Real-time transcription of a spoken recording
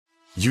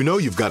You know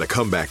you've got a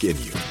comeback in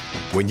you.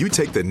 When you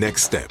take the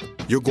next step,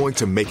 you're going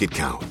to make it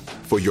count.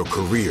 For your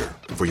career,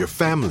 for your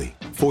family,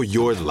 for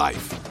your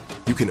life.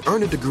 You can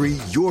earn a degree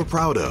you're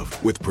proud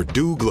of with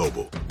Purdue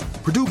Global.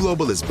 Purdue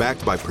Global is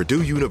backed by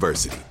Purdue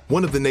University,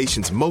 one of the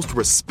nation's most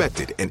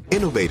respected and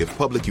innovative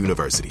public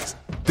universities.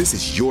 This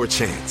is your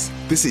chance.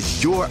 This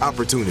is your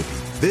opportunity.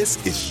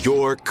 This is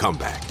your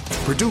comeback.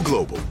 Purdue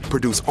Global,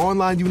 Purdue's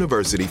online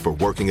university for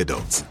working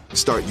adults.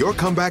 Start your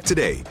comeback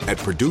today at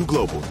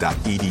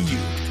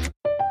purdueglobal.edu.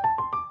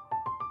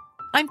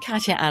 I'm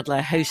Katya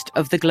Adler, host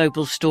of The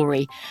Global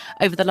Story.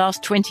 Over the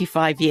last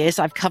 25 years,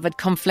 I've covered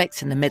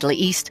conflicts in the Middle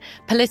East,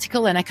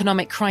 political and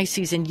economic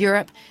crises in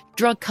Europe,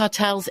 drug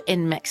cartels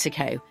in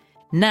Mexico.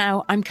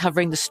 Now I'm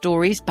covering the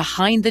stories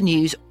behind the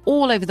news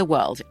all over the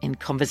world in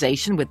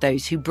conversation with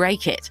those who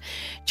break it.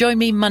 Join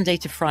me Monday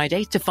to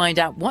Friday to find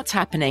out what's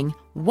happening,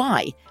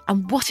 why,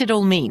 and what it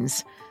all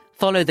means.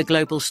 Follow The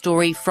Global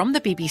Story from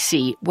the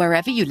BBC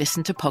wherever you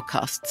listen to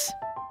podcasts.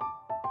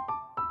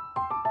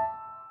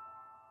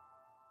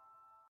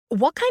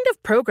 What kind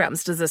of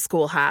programs does this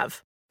school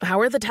have? How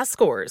are the test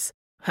scores?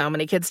 How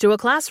many kids to a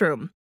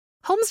classroom?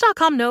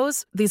 Homes.com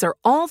knows these are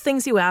all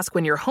things you ask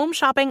when you're home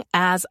shopping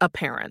as a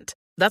parent.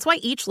 That's why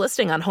each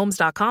listing on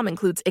Homes.com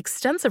includes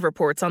extensive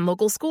reports on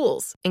local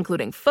schools,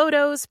 including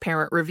photos,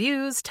 parent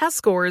reviews, test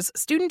scores,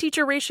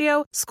 student-teacher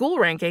ratio, school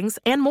rankings,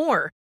 and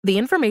more. The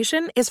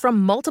information is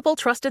from multiple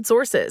trusted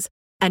sources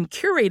and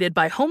curated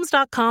by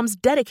Homes.com's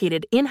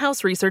dedicated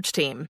in-house research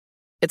team.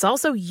 It's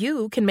also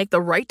you can make the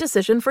right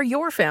decision for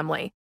your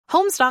family.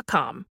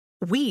 Homes.com.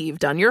 We've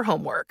done your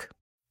homework.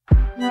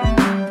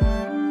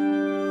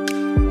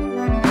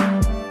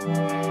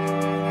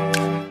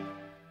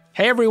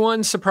 Hey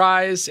everyone,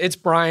 surprise, it's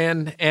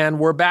Brian, and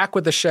we're back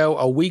with the show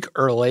a week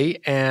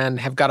early and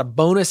have got a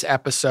bonus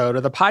episode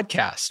of the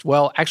podcast.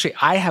 Well, actually,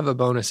 I have a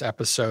bonus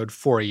episode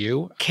for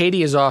you.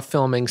 Katie is off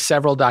filming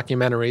several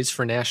documentaries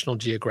for National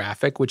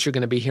Geographic, which you're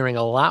going to be hearing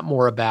a lot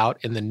more about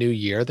in the new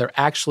year. They're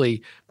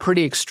actually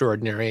pretty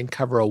extraordinary and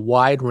cover a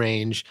wide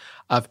range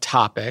of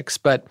topics.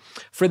 But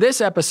for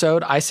this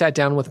episode, I sat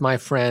down with my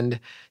friend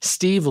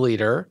Steve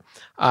Leder,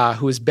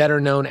 who is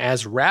better known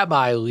as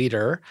Rabbi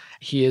Leder.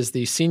 He is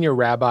the senior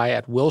rabbi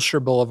at Wilshire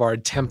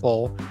Boulevard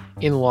Temple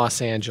in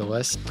Los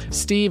Angeles.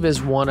 Steve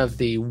is one of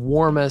the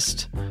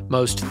warmest,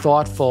 most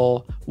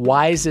thoughtful,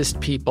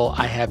 wisest people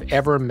I have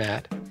ever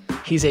met.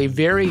 He's a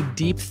very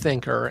deep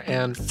thinker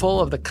and full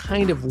of the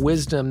kind of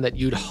wisdom that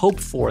you'd hope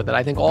for, that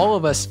I think all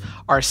of us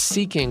are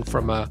seeking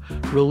from a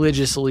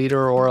religious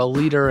leader or a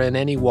leader in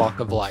any walk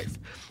of life.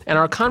 And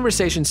our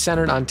conversation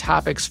centered on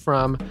topics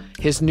from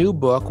his new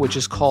book, which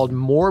is called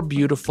More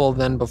Beautiful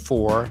Than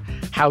Before: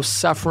 How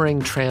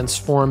Suffering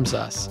Transforms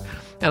Us.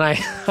 And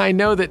I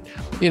know that,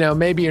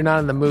 maybe you're not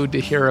in the mood to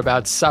hear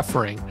about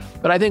suffering,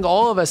 but I think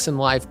all of us in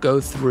life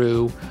go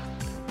through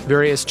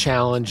various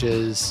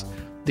challenges,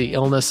 the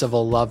illness of a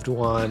loved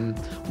one,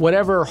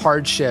 whatever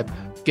hardship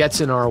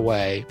gets in our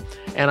way.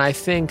 And I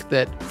think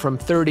that from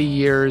 30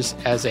 years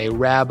as a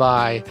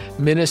rabbi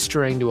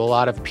ministering to a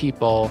lot of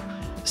people,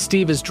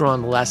 Steve has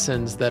drawn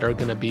lessons that are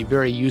going to be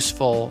very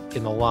useful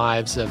in the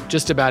lives of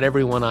just about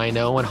everyone I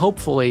know, and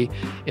hopefully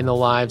in the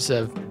lives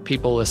of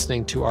people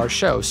listening to our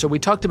show. So we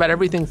talked about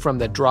everything from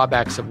the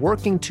drawbacks of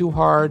working too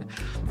hard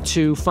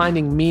to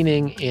finding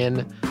meaning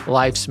in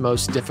life's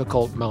most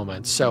difficult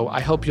moments. So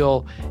I hope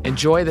you'll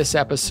enjoy this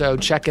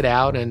episode. Check it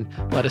out and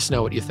let us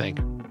know what you think.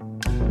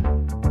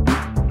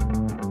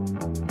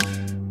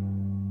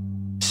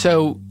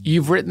 So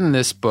you've written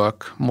this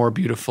book, More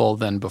Beautiful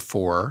Than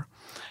Before.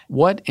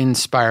 What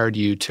inspired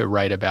you to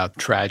write about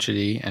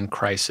tragedy and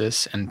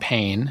crisis and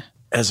pain?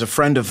 As a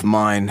friend of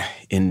mine,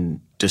 in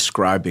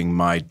describing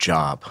my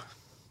job,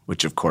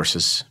 which of course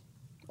is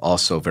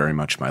also very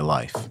much my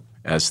life,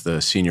 as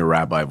the senior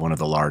rabbi of one of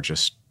the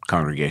largest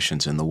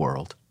congregations in the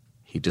world,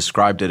 he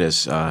described it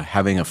as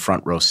having a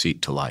front row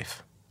seat to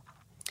life.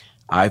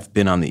 I've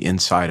been on the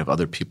inside of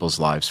other people's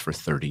lives for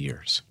 30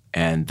 years,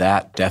 and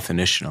that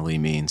definitionally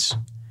means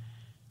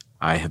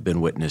I have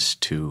been witness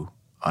to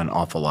an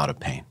awful lot of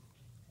pain.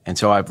 And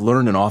so I've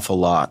learned an awful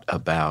lot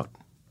about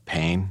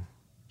pain,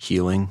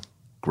 healing,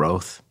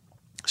 growth,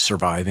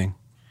 surviving.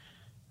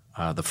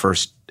 The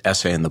first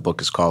essay in the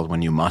book is called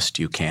When You Must,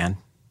 You Can,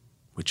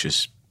 which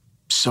is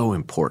so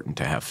important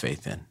to have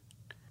faith in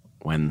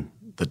when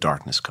the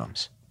darkness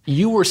comes.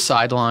 You were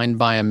sidelined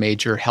by a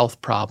major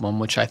health problem,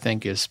 which I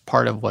think is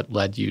part of what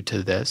led you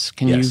to this.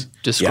 Can you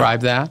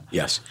describe that?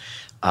 Yes.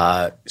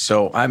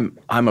 So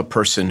I'm a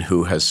person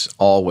who has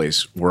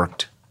always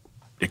worked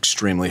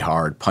extremely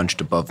hard, punched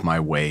above my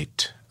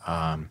weight,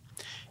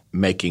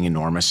 making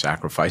enormous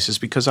sacrifices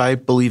because I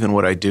believe in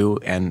what I do,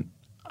 and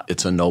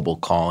it's a noble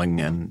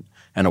calling and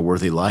a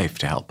worthy life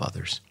to help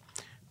others.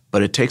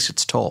 But it takes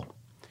its toll.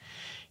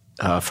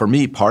 For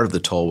me, part of the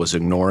toll was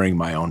ignoring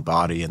my own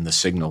body and the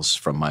signals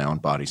from my own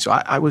body. So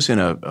I was in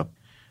a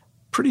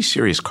pretty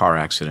serious car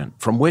accident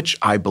from which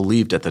I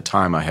believed at the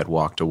time I had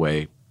walked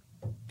away,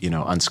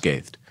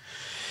 unscathed.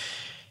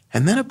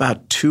 And then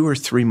about 2 or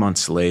 3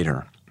 months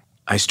later,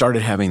 I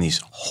started having these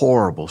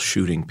horrible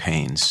shooting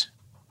pains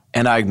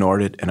And I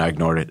ignored it, and I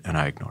ignored it, and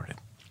I ignored it.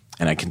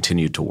 And I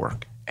continued to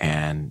work.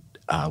 And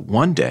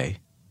one day,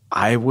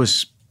 I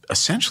was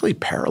essentially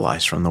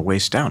paralyzed from the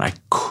waist down. I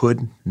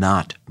could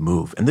not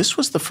move. And this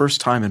was the first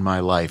time in my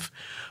life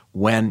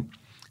when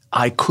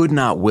I could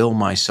not will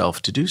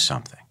myself to do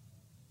something.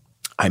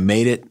 I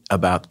made it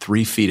about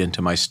 3 feet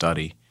into my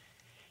study,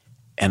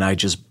 and I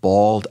just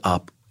balled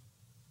up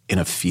in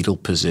a fetal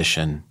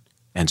position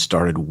and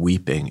started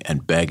weeping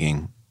and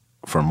begging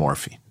for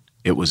morphine.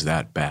 It was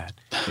that bad.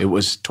 It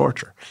was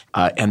torture.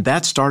 And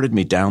that started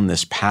me down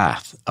this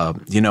path.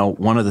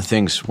 One of the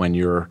things when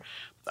you're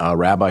a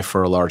rabbi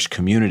for a large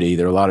community,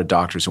 there are a lot of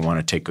doctors who want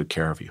to take good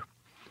care of you.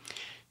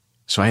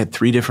 So I had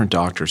 3 different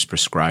doctors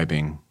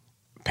prescribing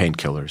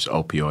painkillers,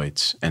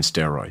 opioids, and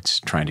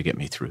steroids, trying to get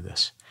me through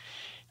this.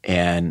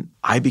 And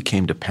I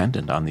became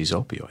dependent on these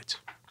opioids.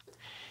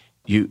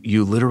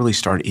 You literally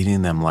start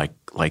eating them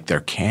like they're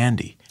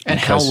candy. And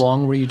how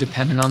long were you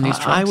dependent on these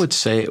drugs? I would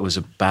say it was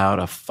about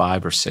a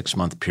 5 or 6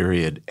 month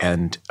period,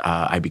 and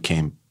I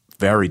became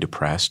very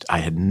depressed. I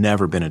had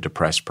never been a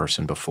depressed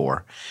person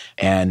before.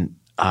 And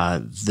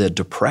the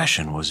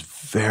depression was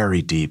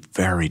very deep,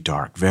 very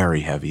dark,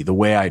 very heavy. The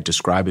way I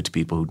describe it to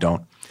people who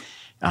don't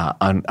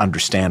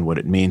understand what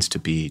it means to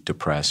be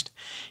depressed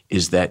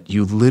is that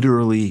you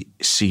literally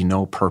see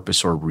no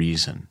purpose or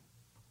reason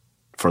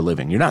for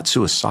living. You're not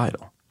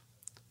suicidal.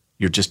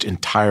 You're just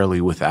entirely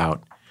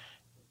without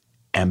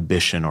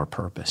ambition or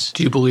purpose.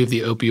 Do you believe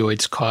the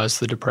opioids caused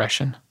the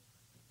depression?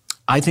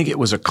 I think it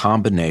was a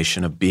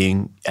combination of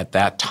being, at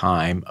that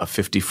time, a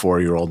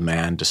 54-year-old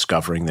man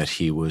discovering that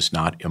he was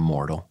not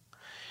immortal,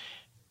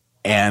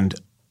 and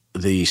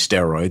the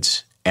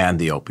steroids and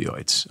the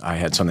opioids. I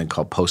had something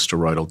called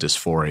post-steroidal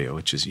dysphoria,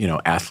 which is,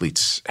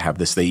 athletes have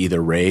this. They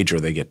either rage or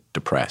they get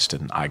depressed,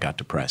 and I got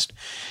depressed.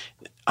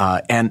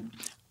 And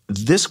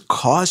this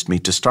caused me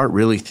to start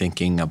really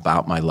thinking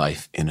about my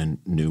life in a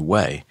new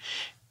way.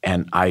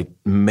 And I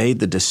made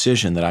the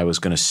decision that I was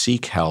going to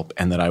seek help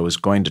and that I was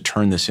going to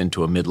turn this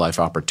into a midlife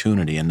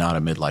opportunity and not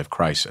a midlife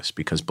crisis,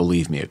 because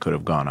believe me, it could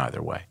have gone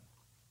either way.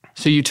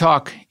 So you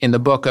talk in the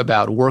book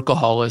about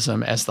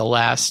workaholism as the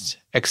last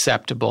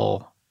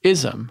acceptable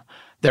ism.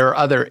 There are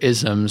other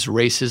isms,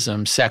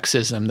 racism,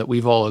 sexism, that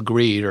we've all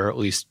agreed, or at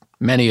least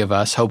many of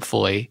us,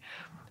 hopefully,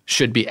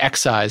 should be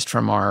excised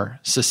from our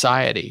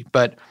society.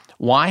 But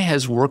why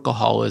has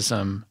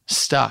workaholism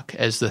stuck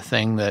as the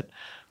thing that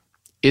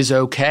is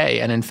okay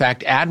and, in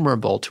fact,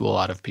 admirable to a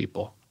lot of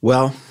people?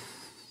 Well,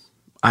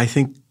 I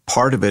think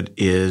part of it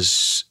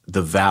is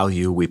the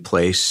value we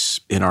place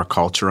in our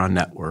culture on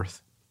net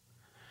worth,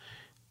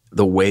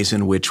 the ways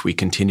in which we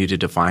continue to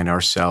define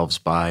ourselves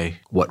by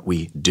what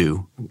we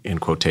do, in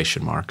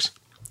quotation marks.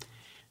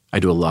 I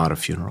do a lot of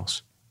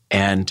funerals.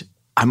 And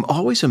I'm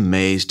always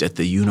amazed at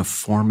the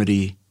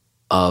uniformity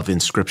of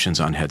inscriptions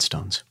on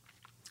headstones.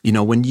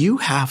 When you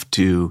have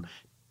to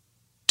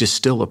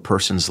distill a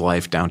person's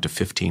life down to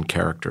 15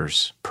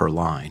 characters per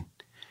line,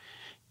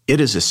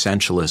 it is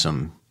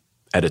essentialism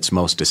at its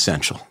most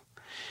essential.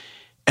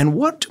 And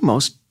what do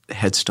most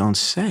headstones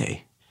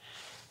say?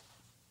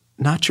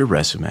 Not your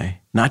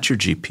resume, not your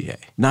GPA,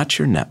 not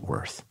your net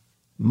worth.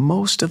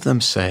 Most of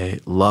them say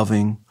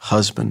loving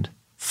husband,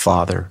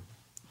 father,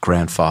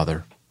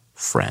 grandfather,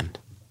 friend.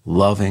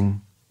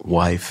 Loving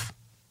wife,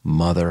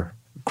 mother,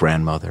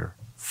 grandmother,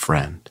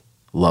 friend.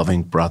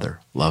 Loving brother,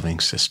 loving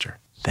sister.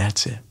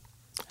 That's it.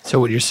 So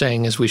what you're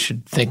saying is we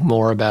should think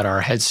more about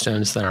our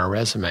headstones than our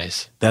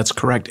resumes. That's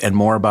correct, and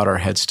more about our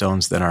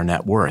headstones than our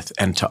net worth,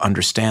 and to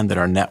understand that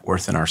our net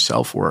worth and our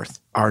self-worth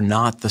are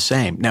not the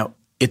same. Now,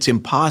 it's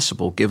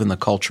impossible given the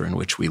culture in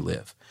which we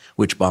live,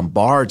 which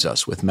bombards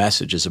us with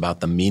messages about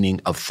the meaning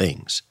of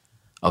things,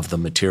 of the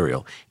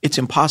material. It's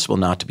impossible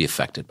not to be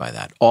affected by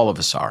that. All of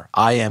us are.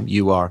 I am,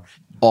 you are,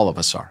 all of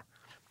us are.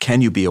 Can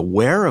you be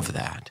aware of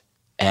that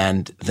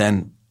and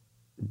then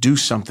do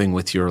something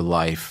with your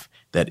life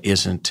that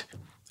isn't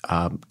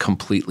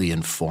completely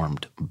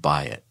informed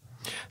by it?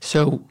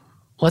 So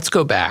let's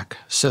go back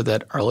so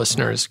that our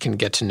listeners can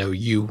get to know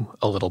you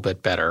a little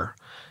bit better.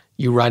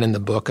 You write in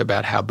the book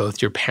about how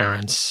both your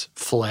parents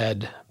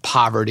fled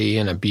poverty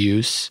and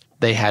abuse.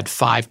 They had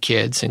 5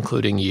 kids,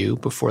 including you,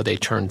 before they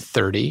turned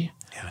 30.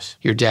 Yes.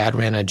 Your dad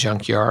ran a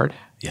junkyard.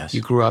 Yes.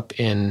 You grew up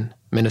in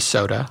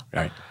Minnesota.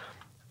 Right.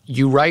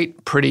 You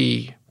write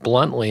pretty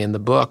bluntly in the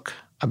book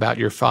about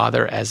your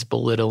father as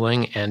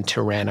belittling and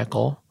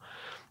tyrannical.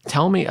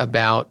 Tell me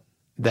about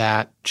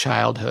that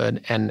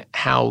childhood and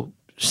how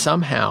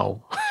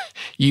somehow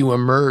you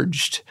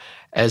emerged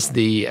as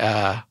the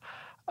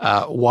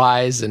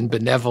wise and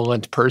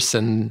benevolent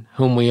person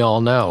whom we all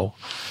know.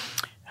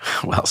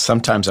 Well,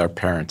 sometimes our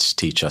parents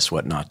teach us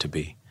what not to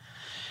be.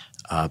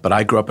 But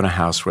I grew up in a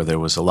house where there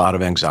was a lot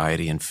of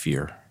anxiety and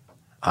fear.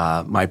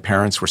 My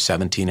parents were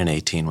 17 and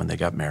 18 when they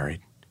got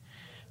married.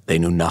 They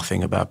knew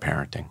nothing about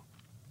parenting.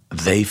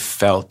 They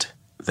felt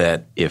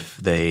that if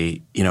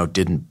they,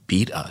 didn't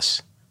beat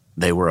us,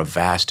 they were a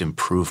vast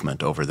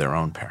improvement over their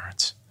own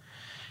parents.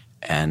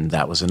 And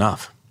that was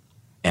enough.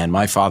 And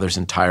my father's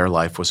entire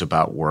life was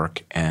about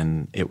work,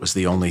 and it was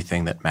the only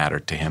thing that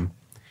mattered to him.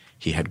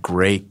 He had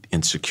great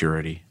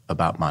insecurity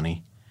about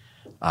money.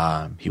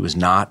 He was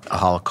not a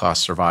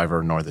Holocaust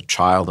survivor nor the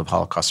child of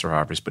Holocaust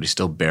survivors, but he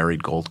still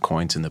buried gold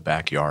coins in the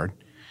backyard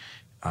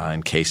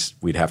in case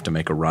we'd have to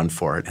make a run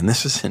for it. And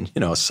this is in,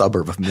 a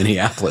suburb of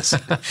Minneapolis,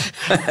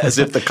 as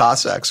if the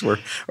Cossacks were,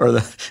 or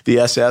the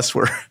SS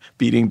were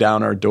beating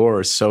down our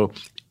doors. So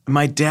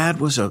my dad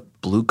was a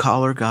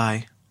blue-collar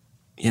guy.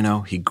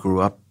 He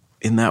grew up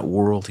in that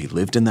world. He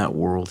lived in that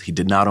world. He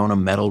did not own a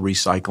metal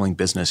recycling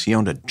business. He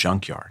owned a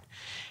junkyard.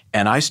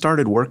 And I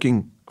started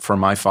working for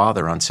my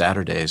father on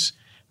Saturdays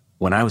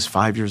when I was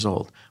 5 years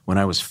old. When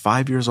I was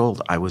 5 years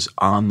old, I was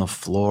on the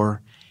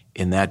floor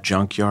in that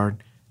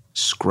junkyard,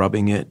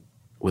 scrubbing it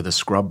with a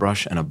scrub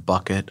brush and a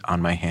bucket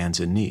on my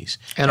hands and knees.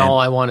 And all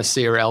I want to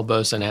see are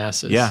elbows and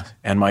asses. Yeah.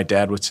 And my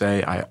dad would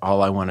say,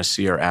 all I want to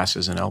see are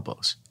asses and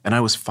elbows. And I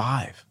was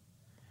 5.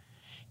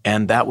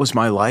 And that was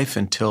my life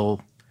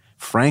until,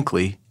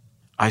 frankly,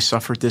 I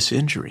suffered this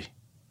injury.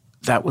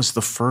 That was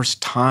the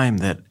first time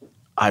that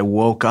I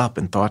woke up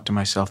and thought to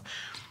myself,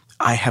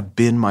 I have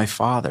been my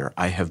father.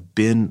 I have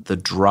been the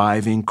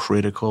driving,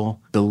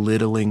 critical,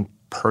 belittling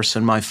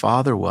person my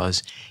father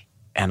was,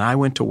 and I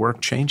went to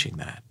work changing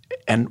that.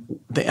 And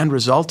the end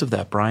result of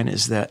that, Brian,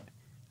 is that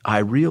I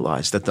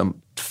realized that the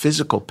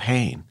physical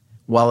pain,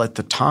 while at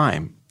the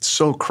time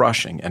so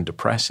crushing and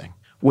depressing,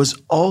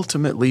 was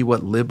ultimately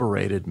what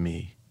liberated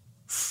me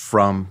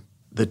from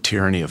the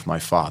tyranny of my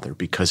father,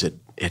 because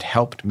it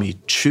helped me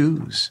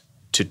choose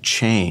to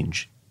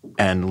change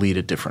and lead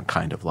a different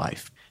kind of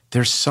life.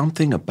 There's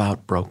something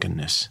about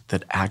brokenness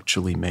that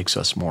actually makes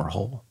us more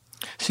whole.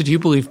 So do you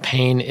believe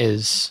pain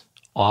is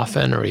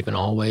often or even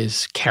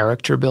always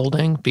character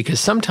building?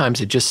 Because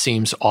sometimes it just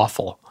seems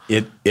awful.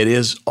 It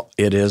is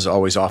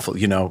always awful.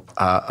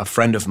 A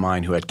friend of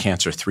mine who had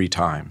cancer 3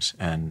 times,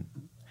 and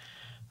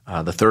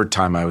the 3rd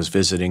time I was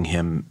visiting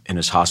him in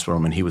his hospital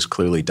room, and he was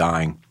clearly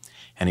dying,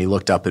 and he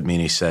looked up at me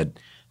and he said,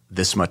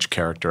 "This much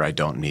character I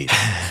don't need."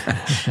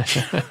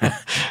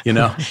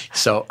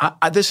 So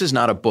this is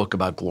not a book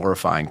about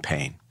glorifying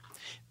pain.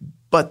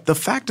 But the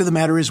fact of the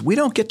matter is we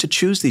don't get to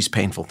choose these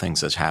painful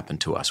things that happen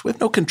to us. We have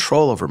no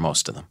control over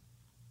most of them.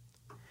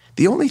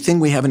 The only thing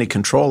we have any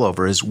control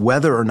over is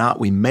whether or not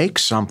we make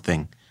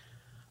something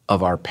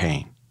of our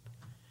pain.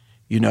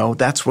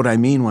 That's what I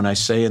mean when I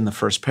say in the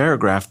first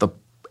paragraph,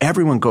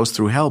 everyone goes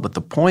through hell, but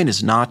the point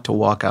is not to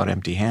walk out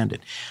empty-handed.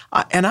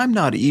 And I'm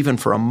not even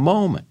for a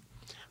moment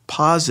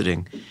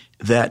positing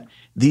that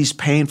these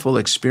painful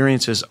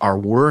experiences are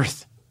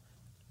worth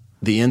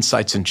the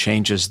insights and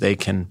changes they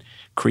can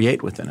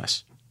create within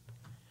us.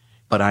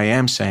 But I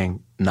am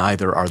saying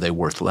neither are they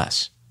worth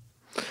less.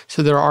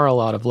 So there are a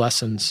lot of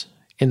lessons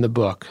in the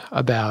book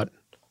about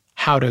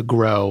how to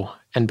grow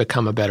and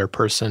become a better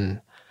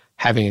person,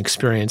 having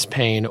experienced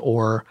pain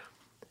or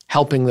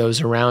helping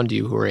those around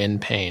you who are in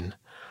pain.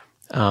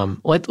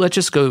 Let's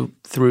just go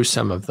through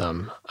some of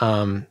them.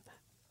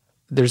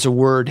 There's a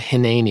word,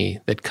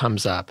 hineni, that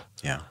comes up.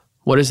 Yeah.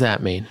 What does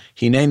that mean?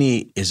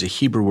 Hineni is a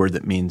Hebrew word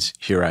that means,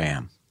 here I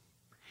am.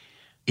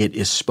 It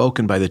is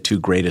spoken by the 2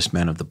 greatest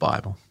men of the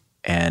Bible,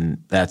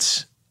 and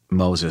that's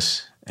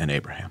Moses and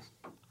Abraham.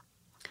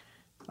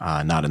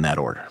 Not in that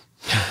order.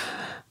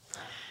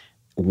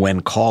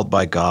 When called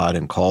by God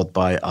and called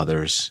by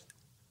others,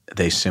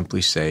 they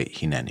simply say,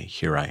 hineni,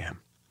 here I am.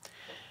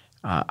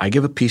 I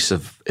give a piece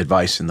of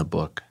advice in the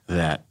book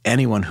that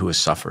anyone who has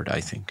suffered,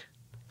 I think,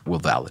 will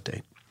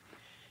validate.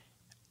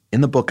 In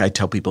the book, I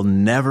tell people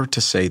never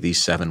to say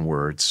these 7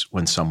 words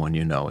when someone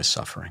you know is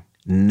suffering.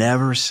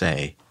 Never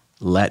say,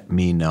 "Let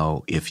me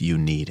know if you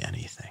need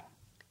anything."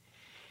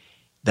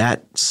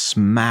 That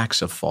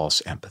smacks of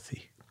false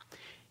empathy.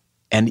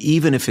 And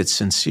even if it's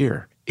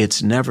sincere,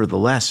 it's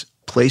nevertheless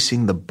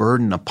placing the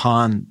burden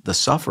upon the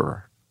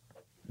sufferer.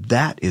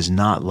 That is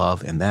not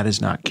love, and that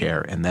is not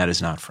care, and that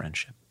is not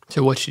friendship.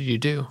 So what should you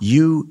do?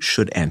 You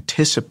should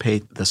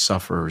anticipate the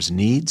sufferer's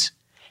needs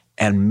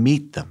and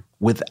meet them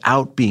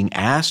without being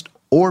asked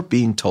or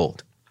being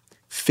told.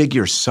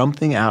 Figure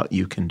something out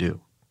you can do.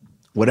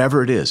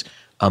 Whatever it is,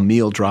 a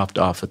meal dropped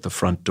off at the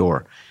front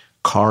door,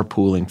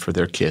 carpooling for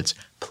their kids,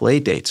 play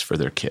dates for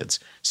their kids,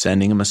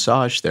 sending a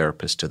massage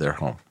therapist to their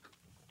home.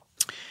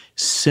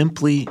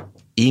 Simply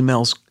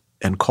emails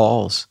and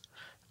calls,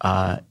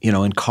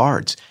 and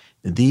cards.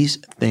 These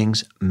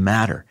things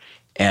matter.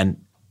 And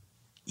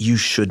you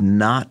should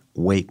not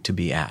wait to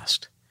be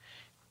asked.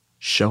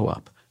 Show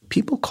up.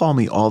 People call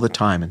me all the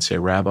time and say,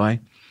 "Rabbi,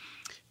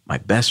 my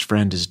best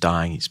friend is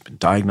dying. He's been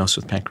diagnosed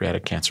with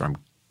pancreatic cancer. I'm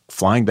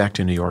flying back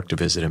to New York to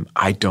visit him.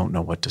 I don't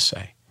know what to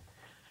say."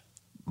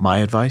 My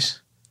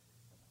advice,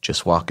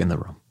 just walk in the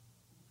room.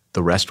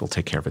 The rest will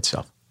take care of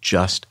itself.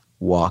 Just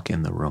walk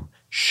in the room.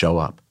 Show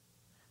up.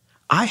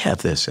 I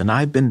have this, and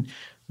I've been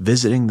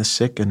visiting the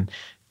sick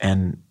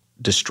and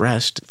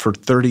distressed for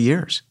 30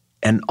 years.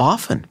 And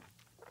often,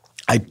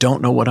 I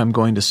don't know what I'm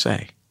going to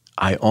say.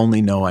 I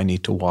only know I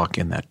need to walk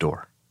in that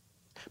door.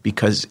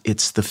 Because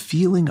it's the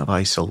feeling of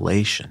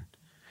isolation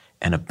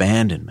and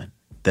abandonment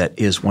that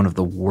is one of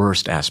the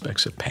worst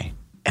aspects of pain.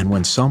 And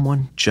when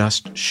someone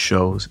just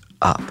shows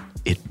up.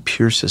 It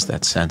pierces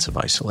that sense of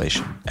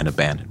isolation and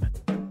abandonment.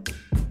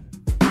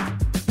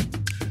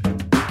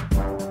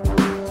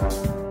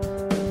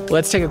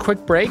 Let's take a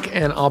quick break,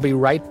 and I'll be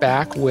right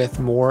back with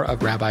more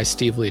of Rabbi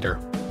Steve Leder.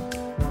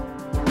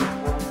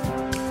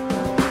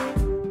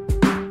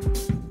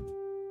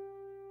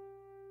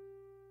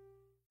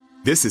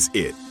 This is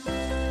it.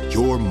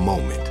 Your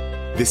moment.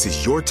 This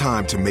is your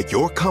time to make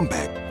your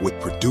comeback with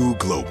Purdue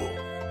Global.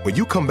 When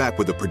you come back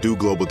with a Purdue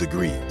Global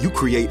degree, you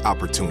create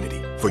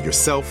opportunity for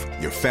yourself,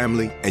 your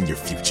family, and your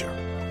future.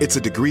 It's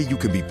a degree you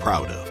can be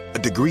proud of, a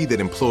degree that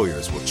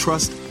employers will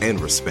trust and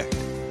respect.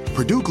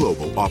 Purdue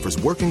Global offers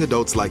working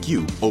adults like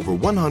you over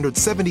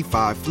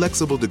 175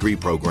 flexible degree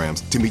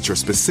programs to meet your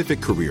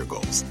specific career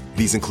goals.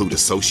 These include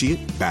associate,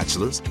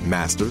 bachelor's,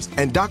 master's,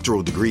 and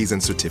doctoral degrees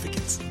and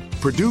certificates.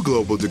 Purdue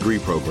Global degree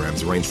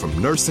programs range from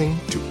nursing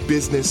to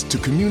business to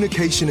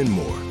communication and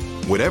more.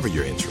 Whatever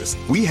your interest,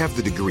 we have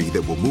the degree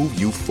that will move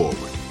you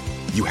forward.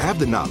 You have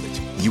the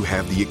knowledge, you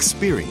have the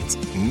experience.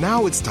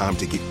 Now it's time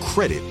to get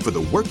credit for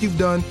the work you've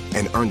done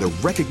and earn the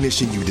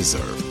recognition you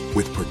deserve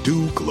with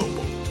Purdue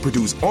Global,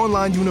 Purdue's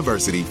online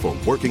university for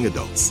working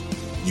adults.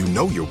 You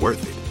know you're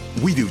worth it.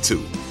 We do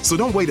too. So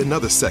don't wait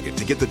another second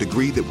to get the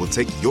degree that will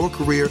take your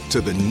career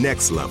to the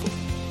next level.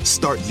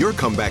 Start your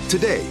comeback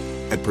today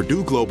at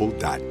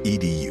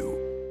purdueglobal.edu.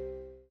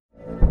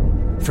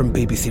 From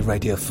BBC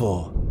Radio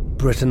 4,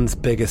 Britain's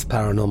biggest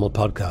paranormal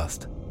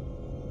podcast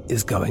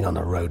is going on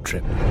a road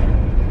trip.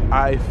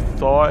 I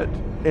thought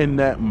in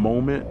that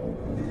moment,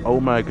 oh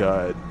my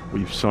God,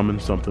 we've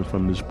summoned something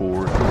from this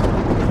board.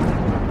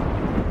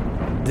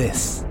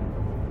 This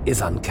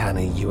is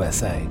Uncanny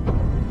USA.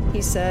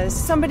 He says,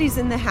 somebody's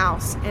in the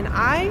house, and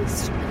I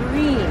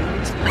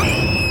screamed.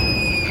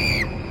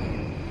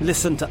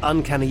 Listen to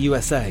Uncanny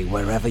USA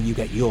wherever you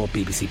get your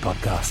BBC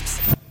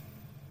podcasts,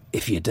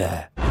 if you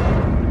dare.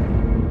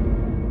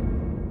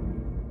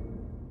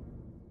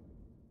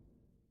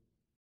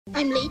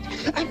 I'm late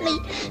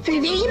for a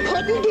very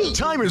important date.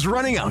 Time is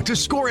running out to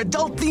score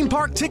adult theme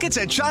park tickets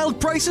at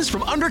child prices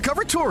from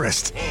Undercover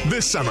Tourist.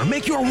 This summer,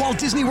 make your Walt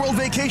Disney World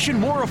vacation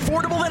more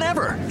affordable than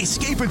ever.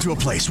 Escape into a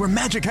place where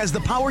magic has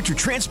the power to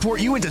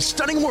transport you into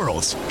stunning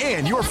worlds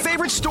and your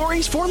favorite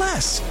stories for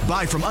less.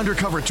 Buy from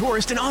Undercover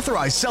Tourist, an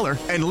authorized seller,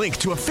 and link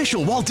to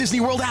official Walt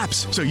Disney World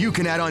apps so you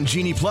can add on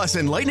Genie Plus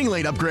and Lightning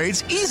Lane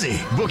upgrades easy.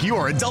 Book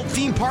your adult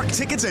theme park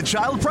tickets at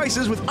child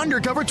prices with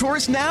Undercover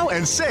Tourist now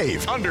and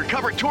save.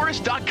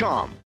 UndercoverTourist.com.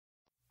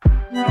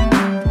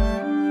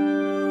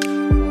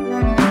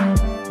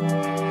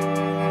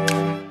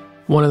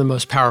 One of the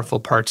most powerful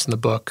parts in the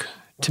book,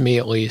 to me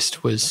at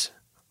least, was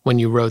when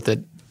you wrote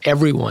that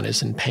everyone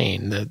is in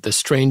pain. The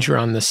stranger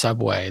on the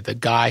subway, the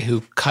guy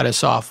who cut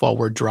us off while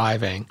we're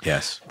driving.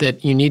 Yes.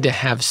 That you need to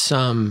have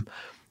some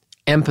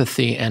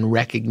empathy and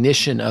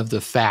recognition of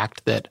the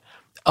fact that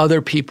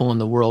other people in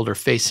the world are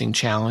facing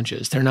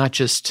challenges. They're not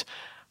just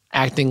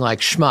acting like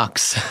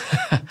schmucks.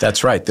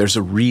 That's right. There's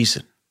a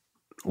reason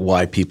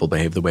why people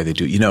behave the way they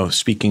do. You know,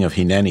 speaking of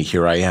Hineni,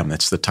 Here I Am,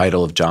 that's the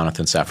title of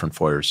Jonathan Safran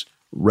Foer's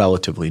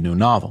relatively new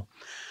novel.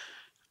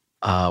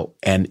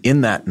 And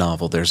in that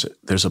novel, there's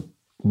a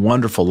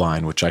wonderful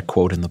line, which I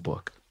quote in the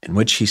book, in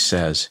which he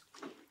says,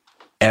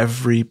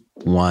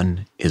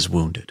 everyone is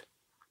wounded.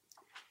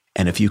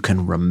 And if you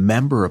can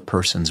remember a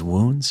person's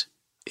wounds,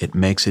 it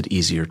makes it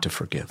easier to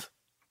forgive.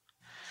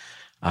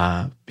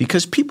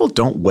 Because people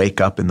don't wake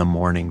up in the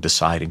morning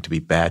deciding to be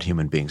bad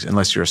human beings,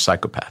 unless you're a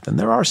psychopath, and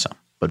there are some,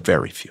 but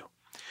very few.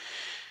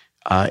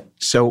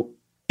 So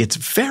it's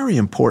very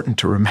important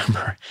to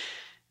remember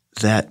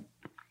that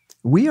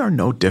we are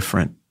no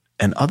different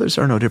and others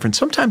are no different.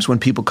 Sometimes when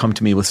people come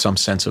to me with some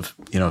sense of,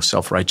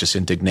 self-righteous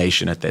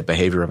indignation at the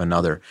behavior of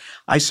another,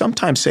 I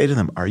sometimes say to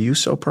them, are you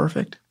so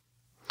perfect?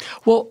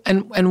 Well,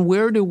 and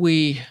where do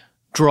we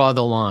draw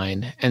the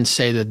line and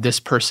say that this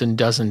person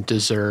doesn't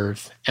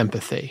deserve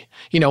empathy?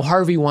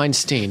 Harvey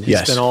Weinstein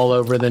has been all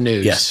over the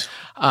news. Yes.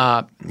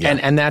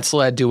 And that's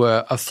led to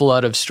a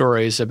flood of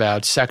stories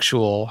about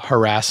sexual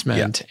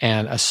harassment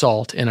and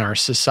assault in our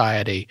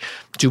society.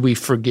 Do we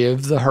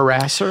forgive the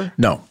harasser?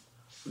 No.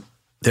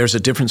 There's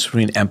a difference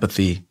between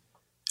empathy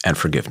and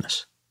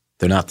forgiveness.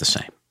 They're not the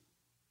same.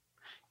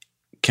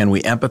 Can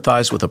we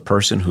empathize with a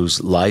person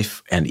whose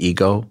life and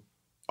ego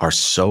are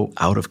so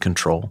out of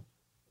control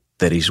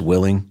that he's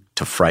willing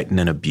to frighten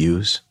and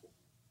abuse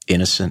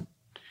innocent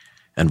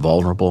and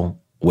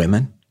vulnerable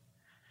women?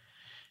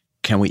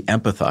 Can we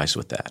empathize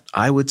with that?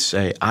 I would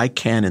say I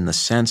can, in the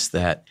sense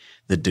that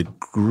the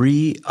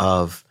degree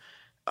of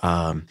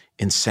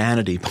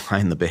insanity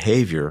behind the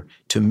behavior,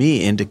 to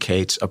me,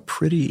 indicates a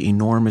pretty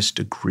enormous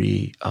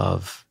degree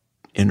of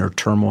inner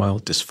turmoil,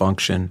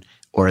 dysfunction,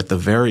 or at the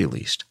very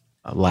least,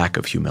 a lack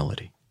of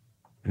humility,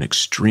 an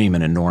extreme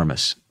and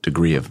enormous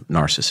degree of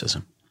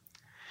narcissism.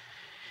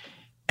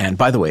 And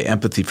by the way,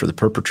 empathy for the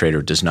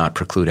perpetrator does not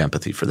preclude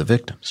empathy for the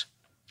victims.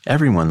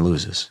 Everyone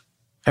loses.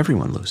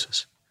 Everyone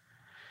loses.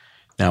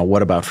 Now,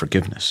 what about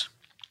forgiveness?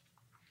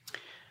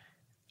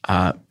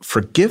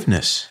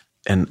 Forgiveness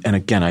And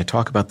again, I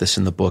talk about this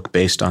in the book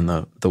based on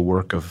the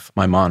work of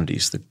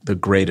Maimonides, the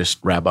greatest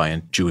rabbi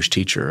and Jewish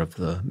teacher of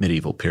the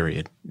medieval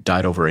period,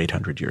 died over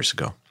 800 years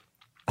ago.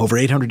 Over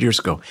 800 years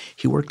ago,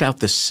 he worked out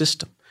this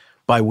system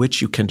by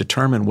which you can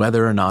determine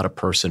whether or not a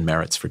person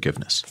merits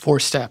forgiveness. 4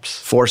 steps.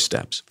 4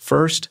 steps.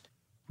 First,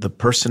 the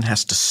person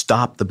has to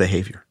stop the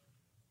behavior.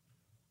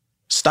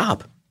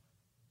 Stop.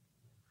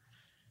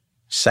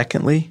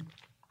 Secondly,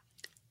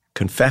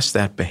 confess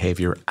that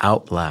behavior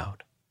out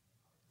loud.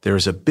 There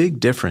is a big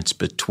difference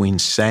between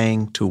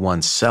saying to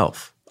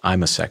oneself,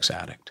 I'm a sex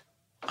addict,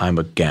 I'm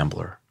a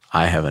gambler,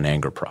 I have an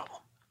anger problem.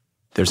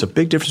 There's a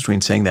big difference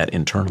between saying that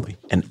internally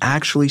and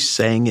actually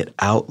saying it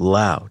out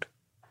loud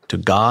to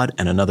God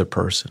and another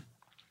person.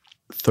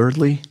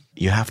 Thirdly,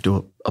 you have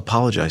to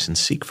apologize and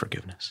seek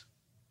forgiveness.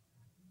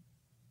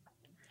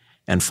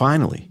 And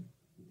finally,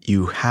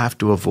 you have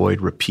to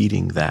avoid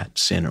repeating that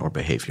sin or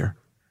behavior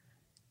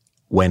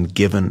when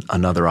given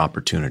another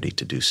opportunity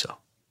to do so.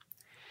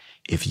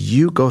 If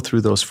you go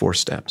through those 4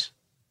 steps,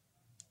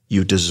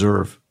 you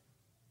deserve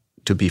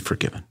to be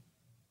forgiven.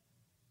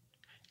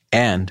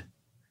 And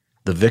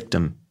the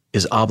victim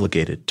is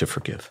obligated to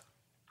forgive.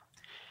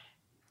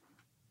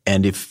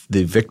 And if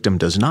the victim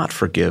does not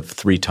forgive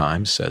 3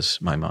 times, says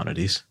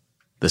Maimonides,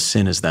 the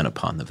sin is then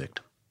upon the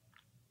victim.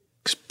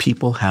 Because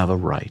people have a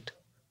right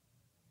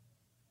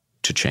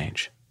to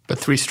change. But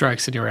 3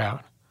 strikes and you're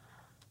out.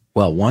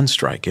 Well, 1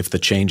 strike, if the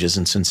change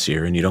isn't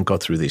sincere and you don't go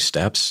through these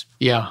steps,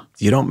 yeah,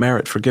 you don't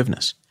merit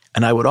forgiveness.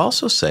 And I would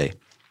also say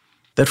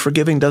that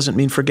forgiving doesn't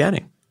mean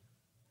forgetting.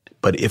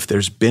 But if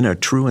there's been a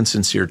true and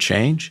sincere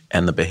change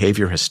and the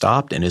behavior has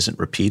stopped and isn't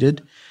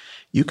repeated,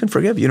 you can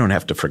forgive. You don't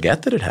have to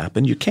forget that it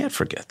happened. You can't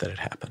forget that it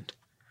happened.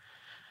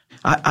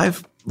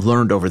 I've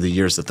learned over the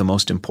years that the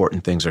most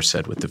important things are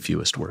said with the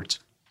fewest words.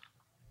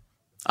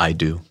 I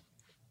do.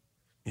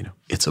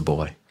 It's a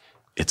boy.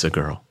 It's a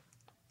girl.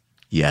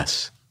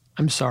 Yes.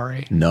 I'm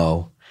sorry.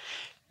 No.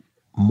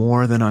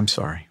 More than I'm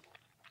sorry.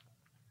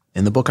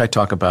 In the book, I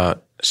talk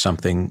about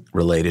something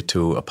related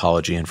to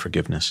apology and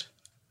forgiveness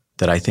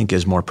that I think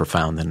is more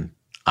profound than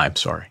I'm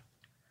sorry.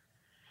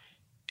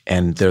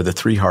 And they're the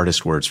 3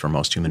 hardest words for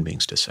most human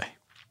beings to say,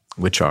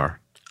 which are,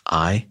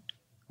 I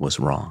was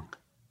wrong.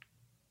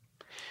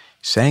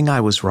 Saying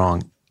I was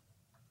wrong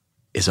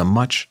is a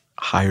much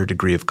higher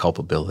degree of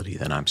culpability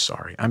than I'm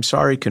sorry. I'm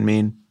sorry can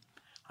mean,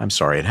 I'm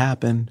sorry it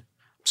happened.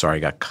 I'm sorry I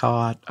got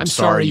caught. I'm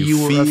sorry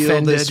you were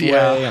offended. This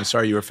way. I'm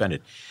sorry you were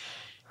offended.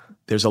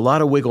 There's a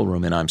lot of wiggle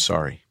room in I'm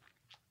sorry.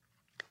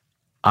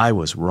 I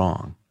was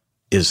wrong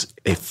is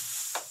a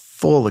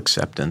full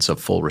acceptance of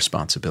full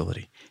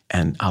responsibility.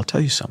 And I'll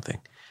tell you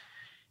something.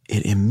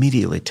 It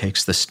immediately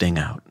takes the sting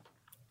out.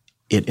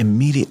 It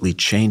immediately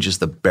changes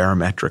the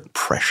barometric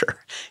pressure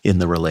in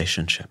the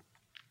relationship.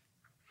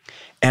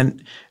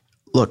 And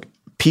look,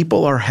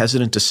 people are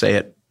hesitant to say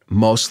it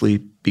mostly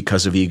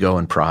because of ego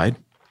and pride.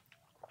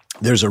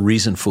 There's a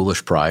reason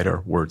foolish pride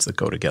are words that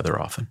go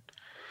together often.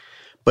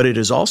 But it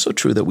is also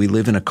true that we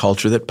live in a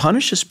culture that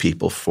punishes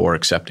people for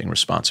accepting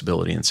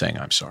responsibility and saying,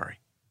 I'm sorry.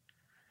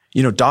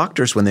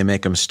 Doctors, when they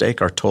make a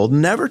mistake, are told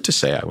never to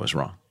say I was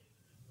wrong.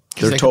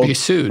 They're told to be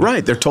sued.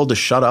 Right. They're told to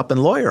shut up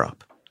and lawyer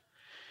up.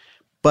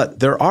 But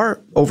there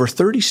are over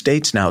 30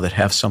 states now that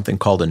have something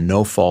called a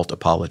no-fault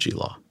apology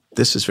law.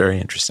 This is very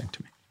interesting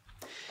to me.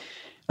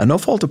 A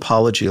no-fault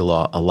apology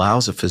law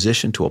allows a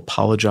physician to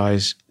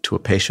apologize to a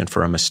patient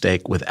for a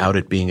mistake without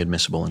it being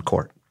admissible in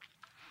court.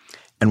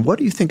 And what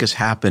do you think has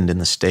happened in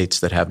the states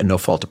that have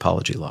no-fault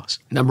apology laws?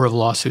 Number of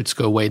lawsuits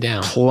go way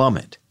down.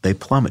 Plummet. They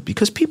plummet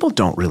because people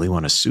don't really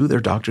want to sue their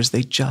doctors.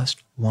 They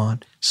just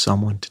want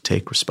someone to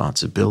take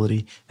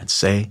responsibility and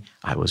say,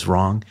 I was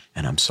wrong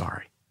and I'm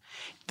sorry.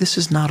 This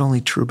is not only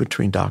true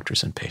between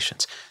doctors and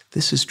patients.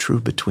 This is true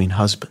between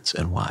husbands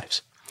and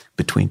wives,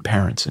 between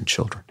parents and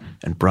children,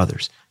 and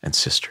brothers and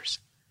sisters.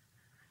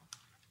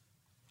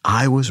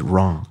 I was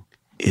wrong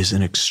is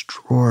an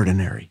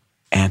extraordinary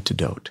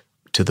antidote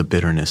to the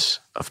bitterness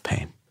of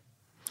pain.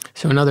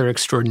 So another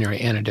extraordinary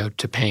antidote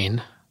to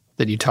pain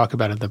that you talk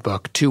about in the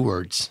book, 2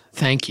 words,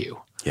 thank you.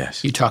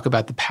 Yes. You talk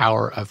about the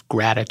power of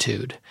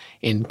gratitude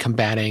in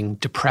combating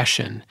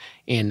depression,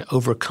 in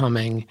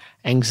overcoming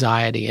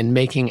anxiety, and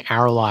making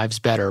our lives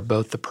better,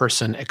 both the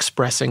person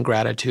expressing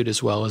gratitude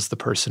as well as the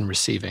person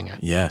receiving it.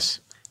 Yes,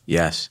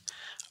 yes.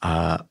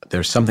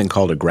 There's something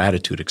called a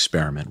gratitude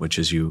experiment, which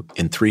is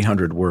in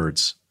 300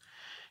 words,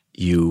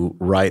 you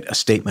write a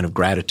statement of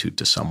gratitude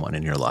to someone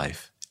in your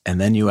life,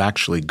 and then you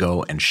actually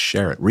go and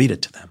share it, read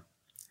it to them.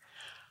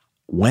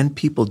 When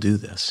people do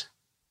this,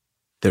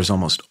 there's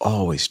almost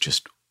always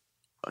just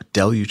a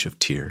deluge of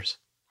tears,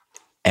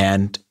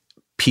 and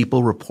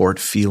people report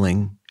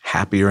feeling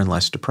happier and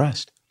less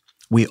depressed.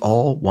 We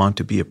all want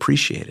to be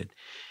appreciated.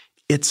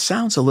 It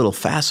sounds a little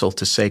facile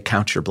to say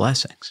count your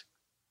blessings,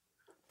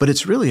 but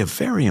it's really a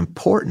very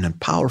important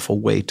and powerful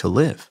way to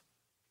live.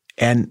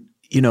 And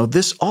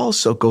this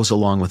also goes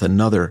along with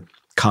another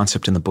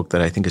concept in the book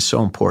that I think is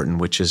so important,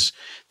 which is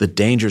the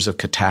dangers of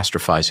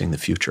catastrophizing the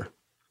future.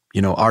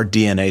 You know, our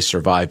DNA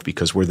survived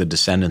because we're the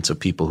descendants of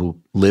people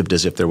who lived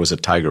as if there was a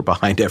tiger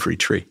behind every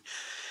tree.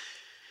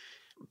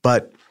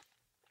 But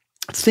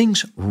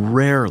things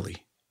rarely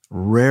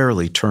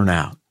turn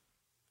out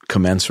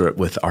commensurate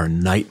with our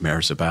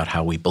nightmares about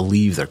how we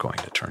believe they're going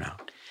to turn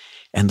out.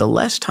 And the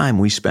less time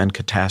we spend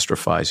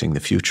catastrophizing the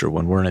future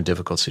when we're in a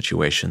difficult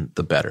situation,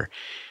 the better.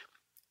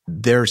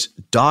 There's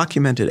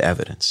documented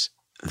evidence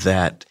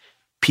that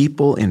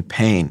people in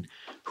pain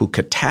who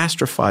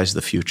catastrophize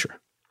the future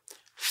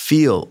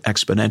feel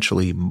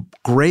exponentially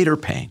greater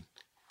pain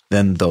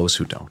than those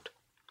who don't.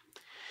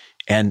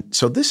 And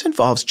so this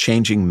involves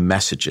changing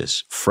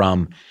messages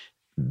from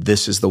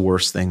this is the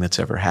worst thing that's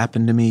ever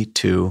happened to me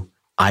to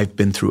I've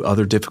been through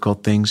other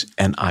difficult things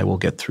and I will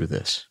get through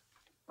this.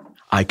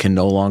 I can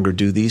no longer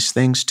do these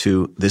things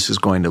to this is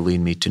going to lead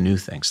me to new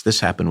things.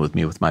 This happened with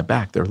me with my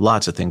back. There are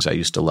lots of things I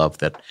used to love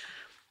that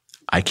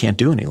I can't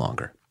do any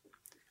longer.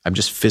 I'm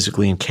just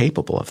physically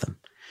incapable of them.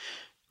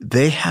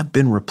 They have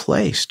been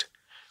replaced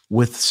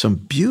with some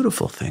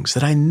beautiful things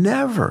that I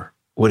never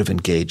would have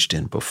engaged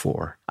in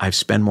before. I've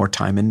spent more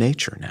time in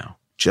nature now,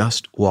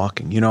 just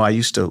walking. You know, I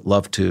used to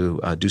love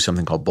to do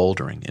something called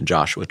bouldering in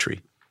Joshua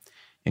Tree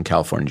in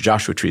California.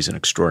 Joshua Tree is an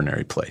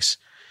extraordinary place.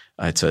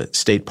 It's a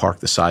state park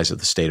the size of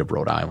the state of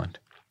Rhode Island.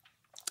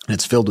 And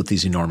it's filled with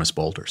these enormous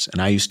boulders.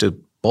 And I used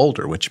to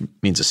boulder, which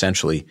means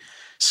essentially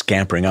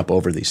scampering up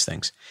over these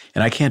things.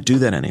 And I can't do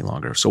that any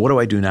longer. So what do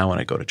I do now when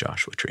I go to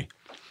Joshua Tree?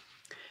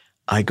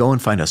 I go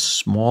and find a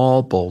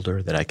small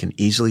boulder that I can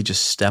easily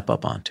just step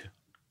up onto.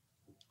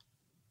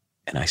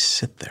 And I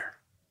sit there.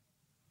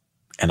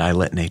 And I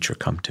let nature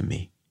come to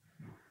me.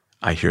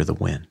 I hear the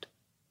wind.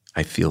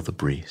 I feel the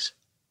breeze.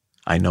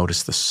 I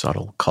notice the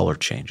subtle color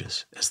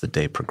changes as the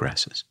day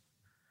progresses.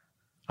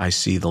 I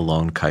see the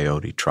lone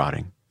coyote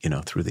trotting,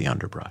 through the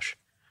underbrush.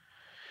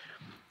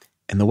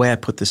 And the way I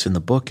put this in the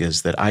book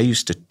is that I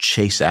used to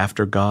chase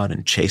after God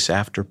and chase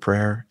after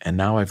prayer, and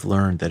now I've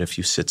learned that if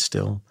you sit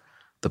still,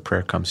 the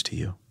prayer comes to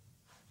you.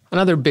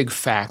 Another big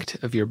fact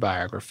of your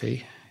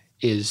biography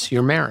is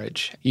your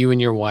marriage. You and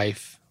your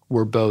wife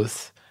were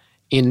both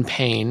in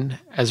pain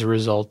as a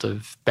result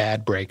of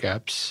bad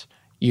breakups.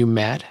 You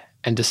met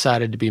and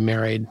decided to be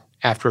married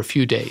after a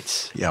few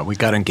dates. Yeah, we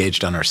got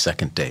engaged on our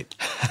second date.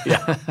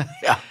 Yeah.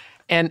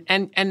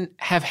 And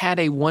have had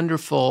a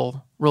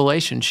wonderful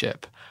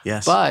relationship.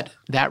 Yes. But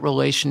that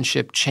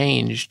relationship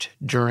changed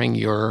during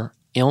your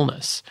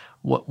illness.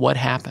 What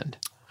happened?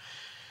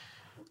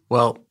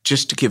 Well,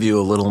 just to give you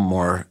a little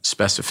more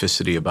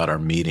specificity about our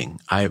meeting,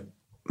 I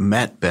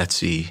met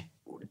Betsy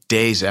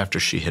days after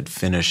she had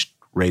finished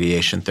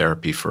radiation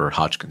therapy for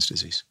Hodgkin's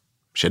disease.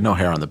 She had no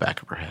hair on the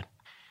back of her head.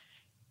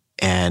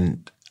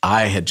 And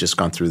I had just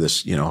gone through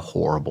this,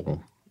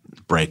 horrible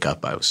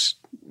breakup. I was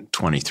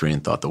 23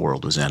 and thought the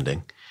world was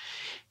ending.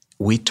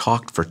 We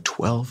talked for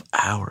 12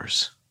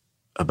 hours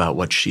about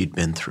what she'd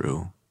been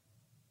through.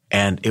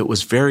 And it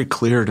was very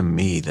clear to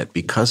me that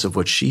because of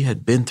what she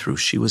had been through,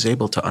 she was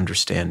able to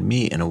understand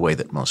me in a way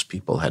that most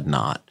people had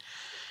not.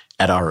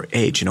 At our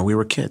age, we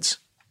were kids.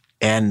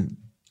 And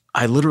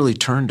I literally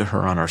turned to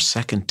her on our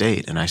second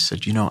date and I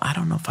said, I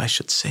don't know if I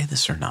should say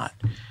this or not,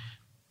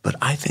 but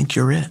I think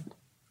you're it.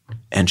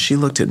 And she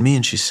looked at me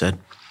and she said,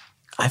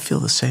 I feel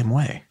the same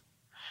way.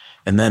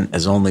 And then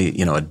as only,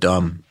 a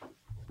dumb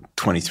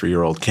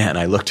 23-year-old can,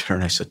 I looked at her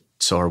and I said,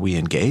 so are we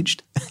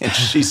engaged? And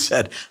she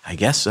said, I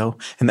guess so.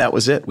 And that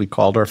was it. We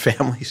called our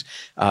families.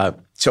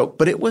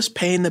 But it was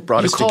pain that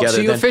brought us together.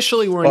 So you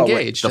officially were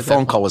engaged. The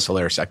phone call was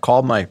hilarious. I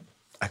called my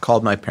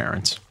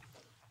parents.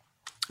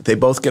 They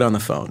both get on the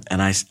phone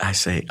and I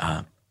say,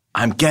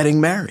 I'm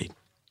getting married.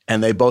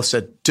 And they both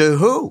said, to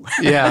who?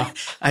 Yeah.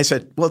 I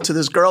said, well, to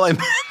this girl I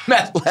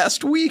met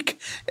last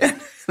week.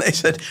 And they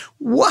said,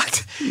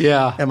 what?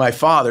 Yeah. And my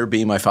father,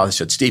 being my father,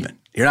 said, Stephen,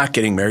 you're not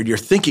getting married. You're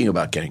thinking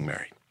about getting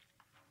married.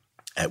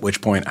 At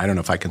which point, I don't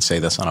know if I can say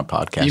this on a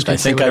podcast. You can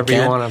say whatever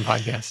you want on a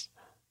podcast.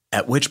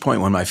 At which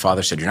point, when my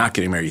father said, you're not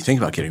getting married, you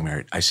think about getting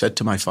married, I said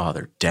to my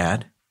father,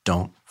 Dad,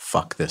 don't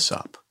fuck this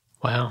up.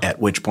 Wow. At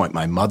which point,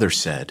 my mother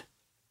said,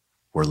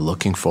 we're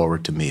looking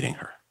forward to meeting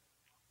her.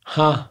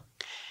 Huh.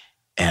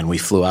 And we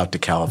flew out to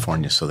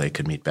California so they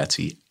could meet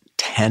Betsy.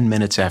 10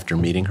 minutes after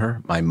meeting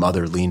her, my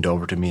mother leaned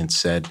over to me and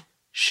said,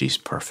 she's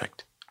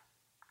perfect.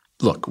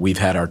 Look, we've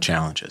had our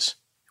challenges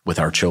with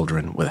our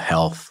children, with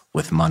health,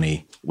 with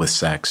money, with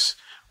sex,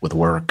 with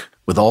work,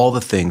 with all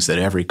the things that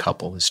every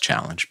couple is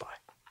challenged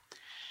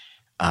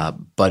by.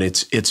 But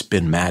it's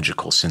been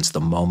magical since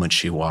the moment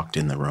she walked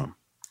in the room.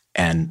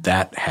 And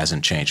that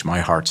hasn't changed. My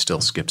heart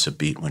still skips a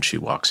beat when she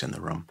walks in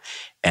the room.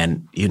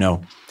 And,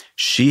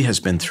 she has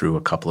been through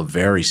a couple of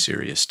very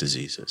serious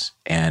diseases.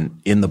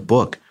 And in the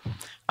book,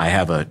 I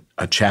have a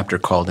chapter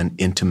called An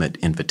Intimate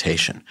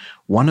Invitation.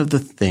 One of the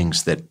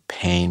things that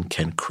pain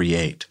can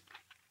create,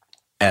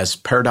 as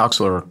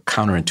paradoxical or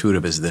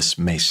counterintuitive as this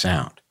may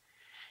sound,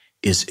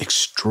 is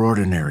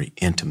extraordinary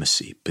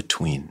intimacy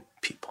between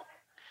people.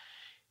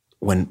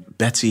 When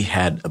Betsy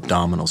had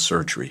abdominal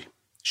surgery,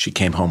 she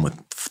came home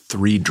with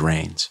 3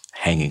 drains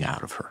hanging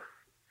out of her.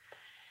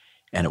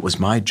 And it was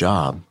my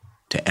job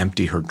to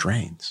empty her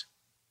drains.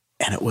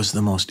 And it was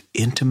the most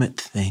intimate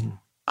thing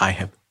I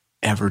have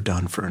ever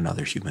done for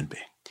another human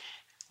being.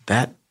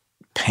 That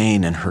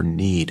pain and her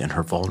need and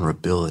her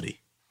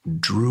vulnerability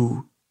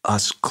drew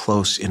us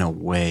close in a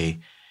way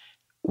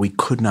we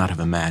could not have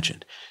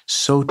imagined.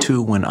 So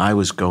too, when I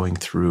was going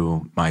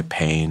through my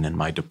pain and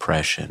my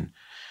depression,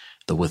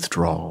 the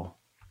withdrawal,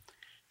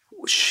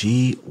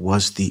 she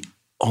was the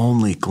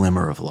only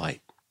glimmer of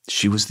light.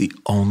 She was the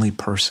only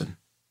person,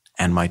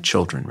 and my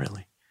children,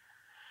 really.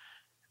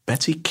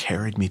 Betsy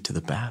carried me to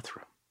the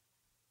bathroom.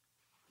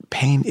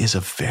 Pain is a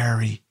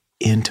very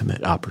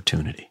intimate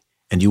opportunity,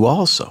 and you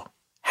also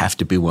have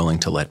to be willing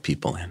to let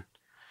people in.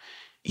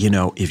 You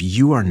know, if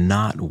you are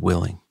not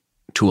willing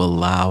to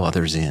allow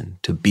others in,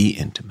 to be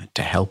intimate,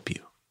 to help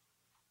you,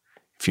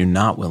 if you're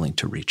not willing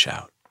to reach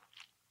out,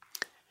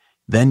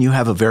 then you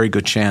have a very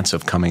good chance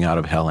of coming out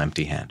of hell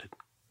empty-handed.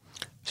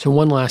 So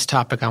one last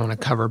topic I want to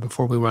cover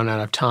before we run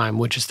out of time,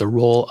 which is the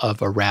role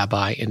of a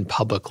rabbi in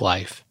public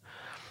life.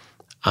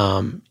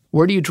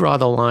 Where do you draw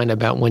the line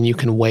about when you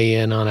can weigh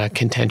in on a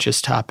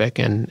contentious topic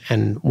and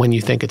when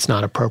you think it's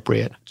not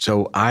appropriate?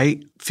 So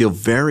I feel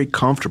very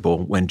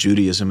comfortable when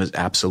Judaism is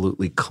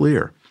absolutely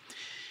clear.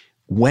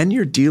 When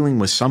you're dealing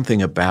with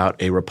something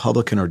about a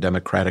Republican or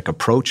Democratic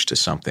approach to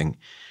something,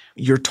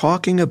 you're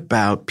talking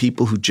about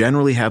people who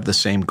generally have the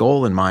same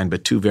goal in mind,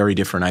 but two very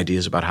different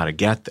ideas about how to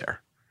get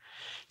there.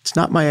 It's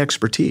not my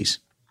expertise.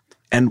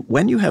 And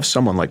when you have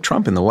someone like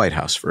Trump in the White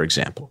House, for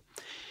example,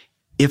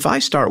 if I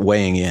start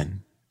weighing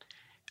in,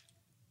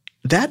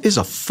 that is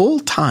a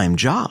full-time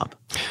job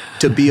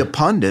to be a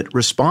pundit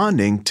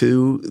responding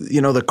to,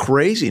 the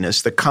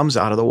craziness that comes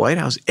out of the White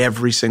House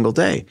every single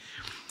day.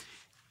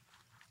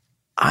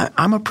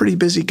 I'm a pretty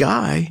busy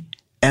guy.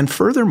 And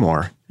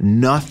furthermore,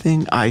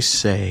 nothing I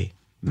say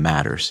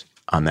matters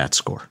on that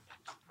score.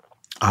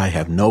 I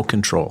have no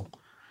control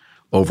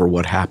over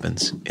what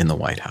happens in the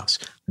White House.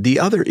 The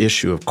other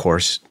issue, of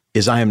course,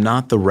 is I am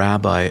not the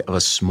rabbi of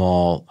a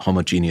small,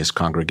 homogeneous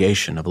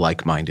congregation of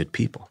like-minded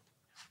people.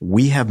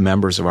 We have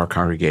members of our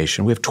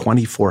congregation. We have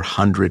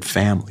 2,400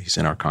 families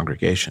in our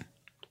congregation.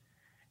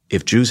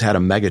 If Jews had a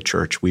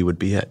megachurch, we would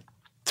be it.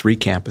 3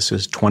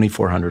 campuses,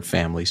 2,400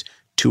 families,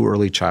 2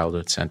 early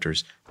childhood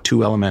centers,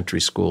 2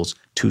 elementary schools,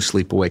 2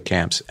 sleepaway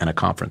camps, and a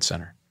conference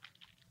center.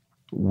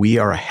 We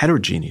are a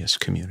heterogeneous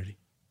community,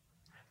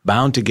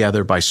 bound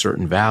together by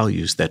certain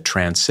values that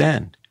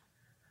transcend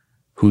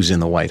who's in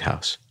the White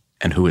House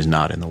and who is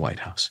not in the White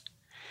House.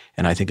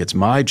 And I think it's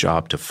my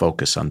job to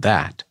focus on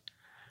that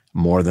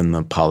more than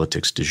the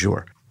politics du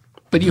jour.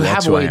 But you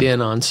have weighed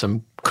in on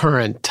some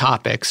current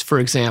topics. For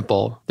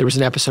example, there was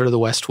an episode of The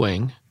West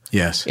Wing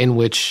in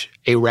which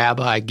a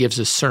rabbi gives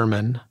a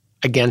sermon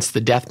against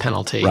the death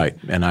penalty. Right,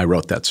 and I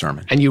wrote that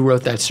sermon. And you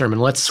wrote that sermon.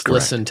 Let's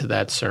listen to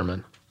that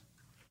sermon.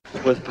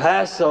 With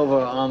Passover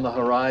on the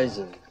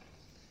horizon,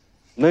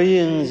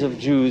 millions of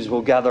Jews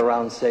will gather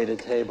around Seder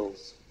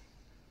tables.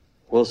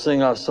 We'll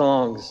sing our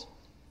songs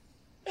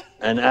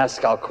and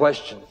ask our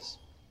questions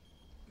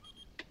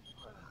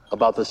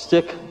about the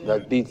stick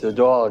that beat the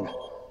dog,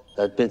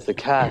 that bit the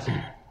cat,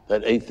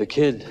 that ate the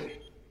kid.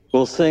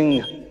 We'll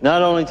sing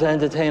not only to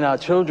entertain our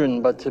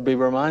children, but to be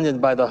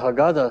reminded by the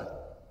Haggadah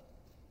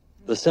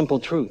the simple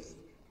truth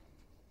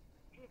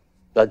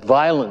that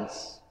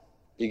violence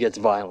begets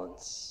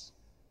violence.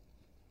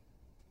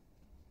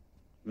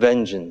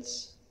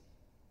 Vengeance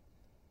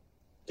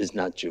is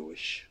not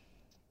Jewish.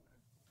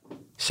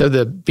 So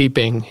the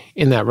beeping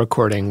in that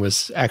recording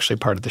was actually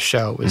part of the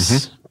show. It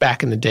was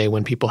back in the day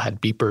when people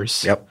had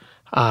beepers. Yep.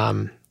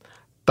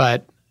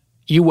 But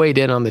you weighed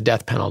in on the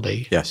death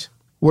penalty. Yes.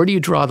 Where do you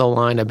draw the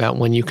line about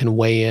when you can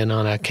weigh in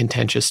on a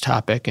contentious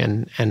topic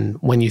and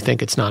when you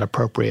think it's not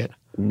appropriate?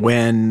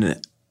 When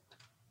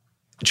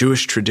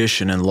Jewish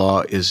tradition and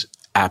law is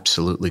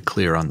absolutely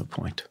clear on the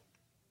point.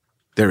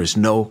 There is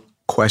no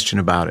question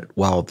about it.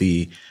 While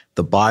the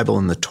Bible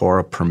and the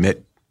Torah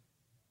permit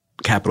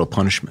capital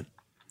punishment,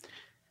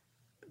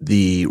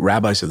 the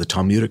rabbis of the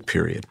Talmudic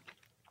period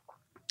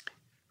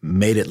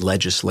made it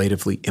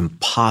legislatively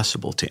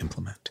impossible to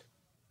implement.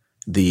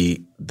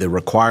 The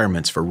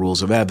requirements for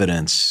rules of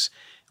evidence,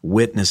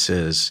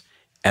 witnesses,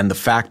 and the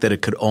fact that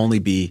it could only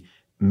be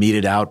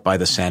meted out by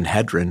the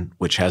Sanhedrin,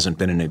 which hasn't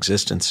been in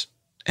existence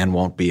and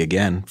won't be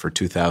again for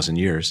 2,000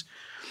 years,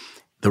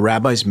 the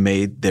rabbis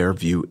made their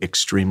view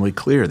extremely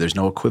clear. There's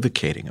no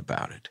equivocating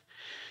about it.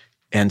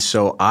 And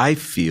so I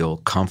feel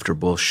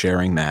comfortable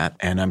sharing that,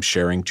 and I'm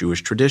sharing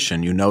Jewish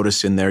tradition. You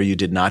notice in there you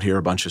did not hear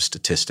a bunch of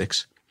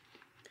statistics,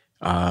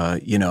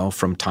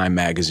 from Time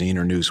Magazine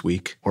or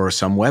Newsweek or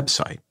some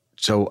website.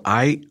 So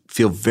I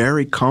feel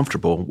very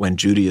comfortable when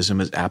Judaism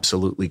is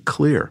absolutely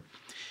clear.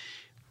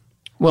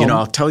 Well,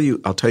 I'll tell you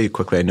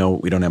quickly. I know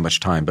we don't have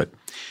much time, but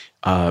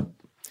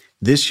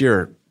this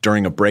year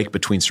during a break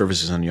between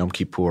services on Yom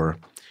Kippur,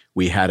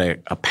 we had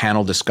a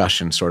panel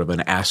discussion, sort of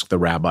an Ask the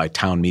Rabbi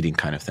town meeting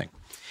kind of thing.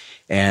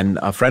 And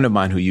a friend of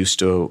mine who used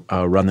to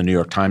run the New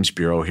York Times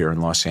bureau here in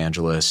Los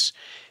Angeles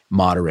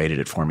moderated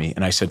it for me.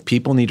 And I said,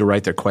 people need to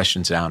write their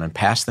questions down and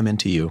pass them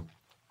into you.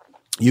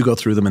 You go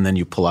through them and then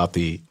you pull out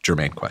the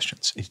germane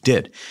questions. He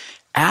did.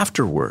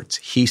 Afterwards,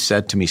 he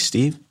said to me,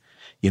 Steve,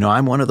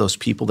 I'm one of those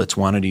people that's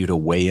wanted you to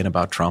weigh in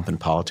about Trump and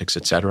politics,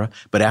 et cetera.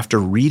 But after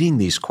reading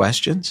these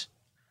questions,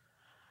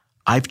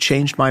 I've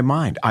changed my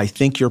mind. I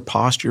think your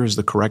posture is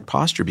the correct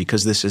posture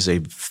because this is a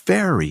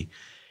very,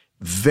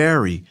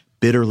 very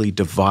bitterly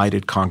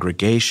divided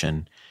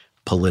congregation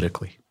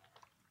politically.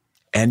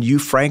 And you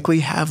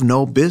frankly have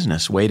no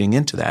business wading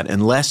into that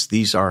unless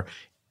these are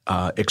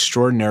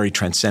extraordinary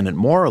transcendent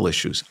moral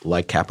issues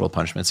like capital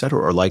punishment, et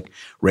cetera, or like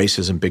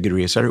racism,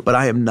 bigotry, et cetera. But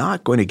I am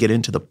not going to get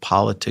into the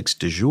politics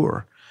du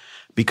jour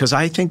because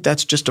I think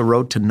that's just a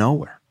road to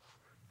nowhere.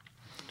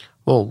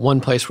 Well,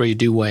 one place where you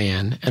do weigh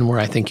in and where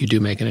I think you do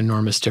make an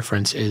enormous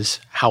difference is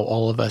how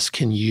all of us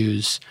can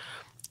use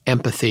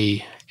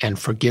empathy and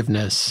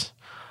forgiveness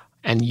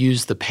and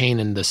use the pain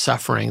and the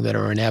suffering that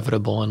are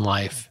inevitable in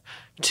life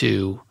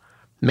to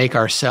make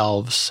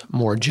ourselves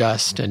more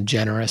just and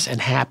generous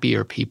and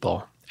happier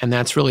people. And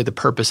that's really the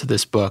purpose of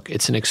this book.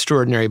 It's an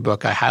extraordinary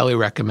book. I highly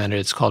recommend it.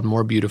 It's called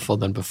More Beautiful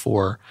Than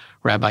Before.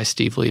 Rabbi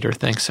Steve Leder,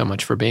 thanks so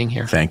much for being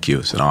here. Thank you.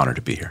 It's an honor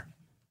to be here.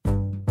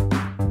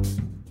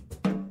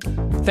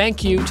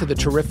 Thank you to the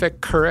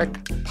terrific Couric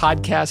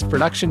podcast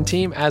production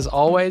team, as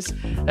always.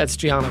 That's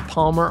Gianna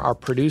Palmer, our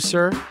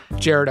producer,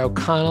 Jared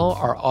O'Connell,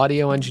 our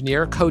audio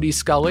engineer, Cody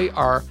Scully,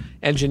 our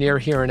engineer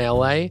here in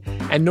LA,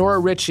 and Nora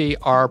Ritchie,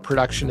 our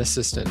production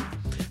assistant.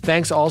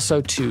 Thanks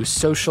also to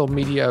social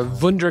media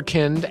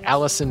wunderkind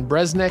Allison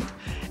Bresnick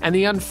and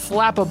the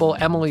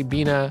unflappable Emily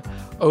Bina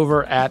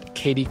over at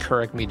Katie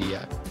Couric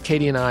Media.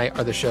 Katie and I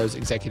are the show's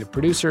executive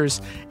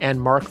producers, and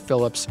Mark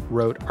Phillips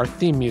wrote our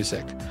theme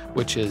music,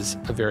 which is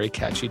a very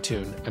catchy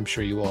tune. I'm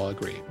sure you all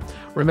agree.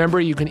 Remember,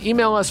 you can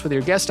email us with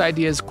your guest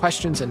ideas,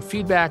 questions, and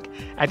feedback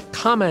at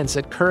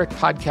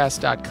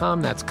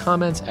comments@couricpodcast.com. That's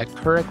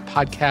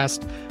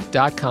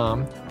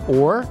comments@couricpodcast.com.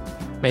 Or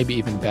maybe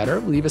even better,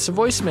 leave us a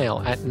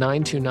voicemail at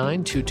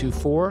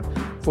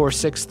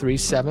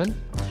 929-224-4637.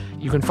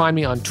 You can find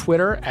me on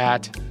Twitter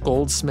at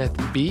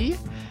GoldsmithB.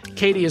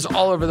 Katie is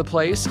all over the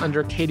place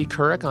under Katie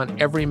Couric on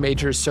every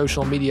major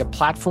social media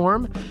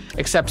platform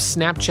except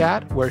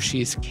Snapchat, where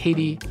she's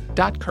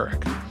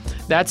katie.couric.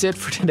 That's it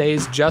for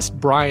today's Just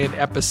Brian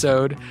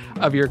episode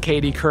of your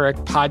Katie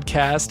Couric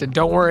podcast. And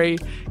don't worry,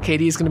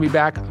 Katie's going to be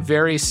back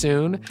very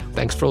soon.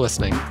 Thanks for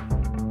listening.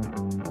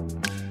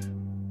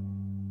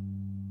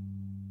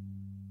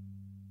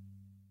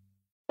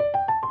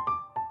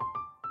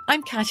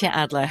 I'm Katya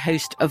Adler,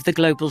 host of The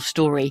Global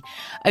Story.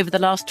 Over the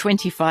last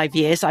 25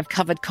 years, I've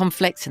covered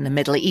conflicts in the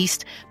Middle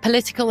East,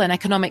 political and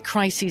economic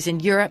crises in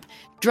Europe,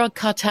 drug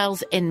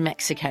cartels in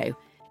Mexico.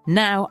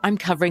 Now I'm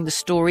covering the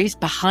stories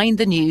behind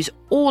the news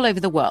all over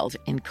the world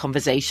in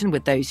conversation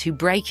with those who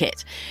break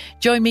it.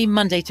 Join me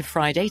Monday to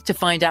Friday to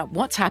find out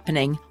what's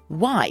happening,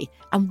 why,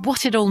 and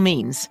what it all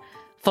means.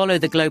 Follow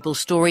The Global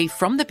Story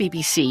from the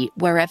BBC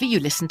wherever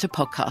you listen to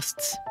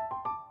podcasts.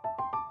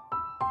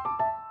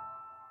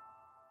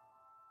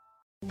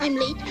 I'm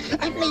late for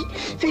a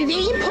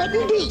very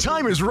important date.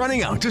 Time is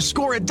running out to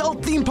score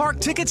adult theme park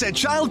tickets at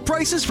child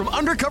prices from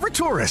Undercover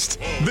Tourist.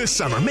 This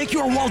summer, make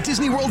your Walt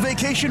Disney World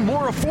vacation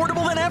more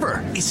affordable than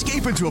ever.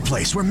 Escape into a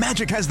place where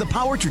magic has the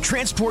power to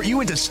transport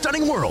you into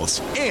stunning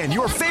worlds and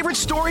your favorite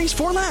stories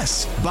for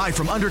less. Buy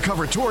from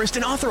Undercover Tourist,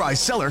 an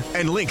authorized seller,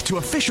 and link to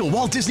official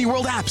Walt Disney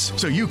World apps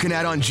so you can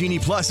add on Genie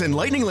Plus and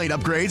Lightning Lane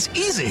upgrades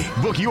easy.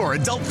 Book your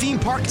adult theme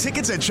park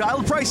tickets at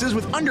child prices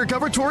with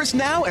Undercover Tourist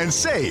now and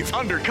save.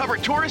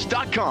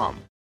 UndercoverTourist.com.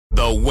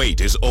 The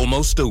wait is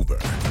almost over.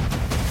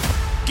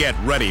 Get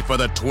ready for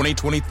the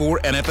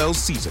 2024 NFL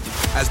season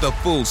as the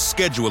full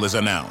schedule is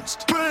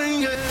announced.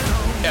 Bring it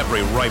on.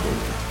 Every rivalry,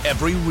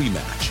 every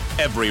rematch,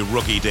 every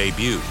rookie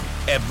debut,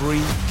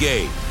 every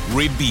game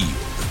revealed.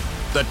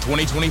 The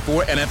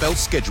 2024 NFL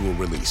schedule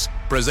release,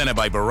 presented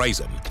by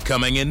Verizon,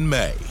 coming in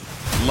May.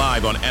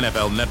 Live on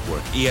NFL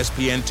Network,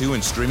 ESPN2,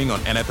 and streaming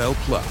on NFL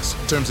Plus.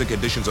 Terms and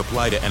conditions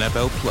apply to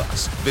NFL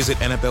Plus. Visit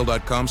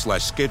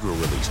NFL.com/schedule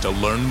release to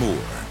learn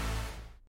more.